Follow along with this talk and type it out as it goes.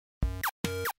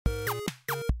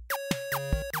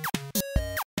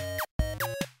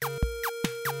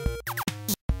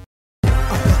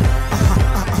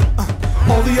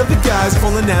other guys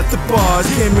falling at the bars.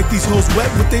 Can't make these hoes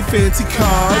wet with their fancy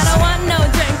cars. I don't want no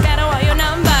drink, I don't want your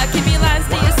number. Keep your lines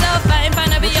to yourself, I ain't trying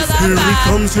to be your lover.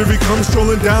 Here he comes,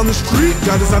 strolling down the street.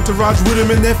 Got his entourage with him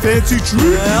in that fancy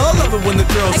treat. Well, I love it when the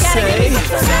girls say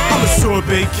I'm a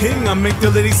sorbet king, I make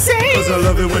the ladies say. Cause I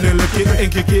love it when they lick it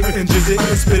and kick it and jizz it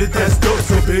and spit it, that's dope,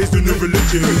 sorbet's the new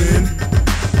religion.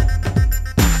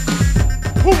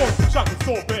 Who wants some chocolate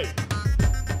sorbet?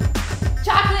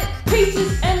 Chocolate,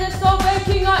 peaches, and the Sorbet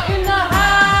King are in the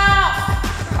house!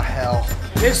 Ah, hell.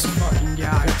 This fucking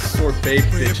guy. Sorbet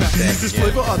bitch is back This again.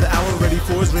 flavor of the hour ready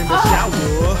for his rainbow shower.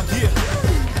 Yeah.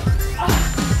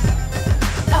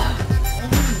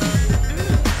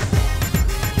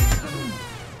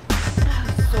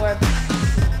 Sorbet.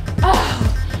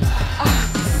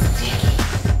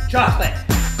 Chocolate!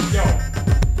 Yo,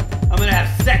 I'm gonna have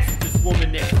sex with this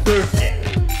woman next Thursday.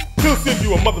 he'll send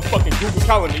you a motherfucking Google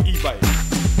Calendar e-bite.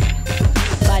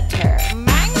 Butter.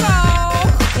 Mango.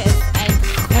 Cookies and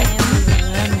cream.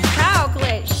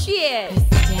 Chocolate. Shit.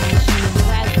 Pistachio.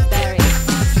 Raspberry.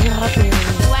 Strawberry.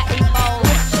 Sweaty bowl.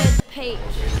 Orchard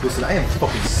peach. Listen, I am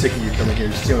fucking sick of you coming here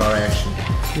and stealing our action.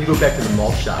 You go back to the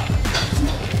malt shop.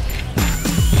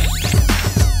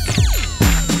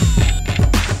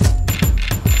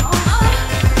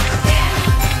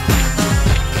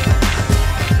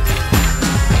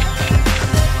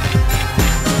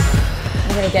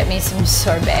 Get me some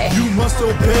sorbet. You must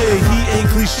obey, he ain't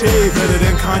cliche, better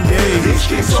than Kanye. He's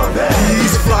King Sorbet.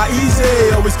 He's fly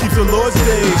easy, always keeps the Lord's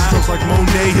day. Strokes like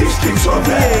Monet, he's King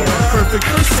Sorbet. Perfect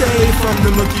per se, from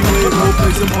the Milky Way, whole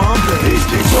place in Bombay. He's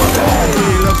King Sorbet.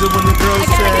 He loves it when the girls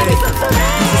say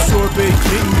he's a sorbet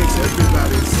king, makes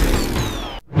everybody say.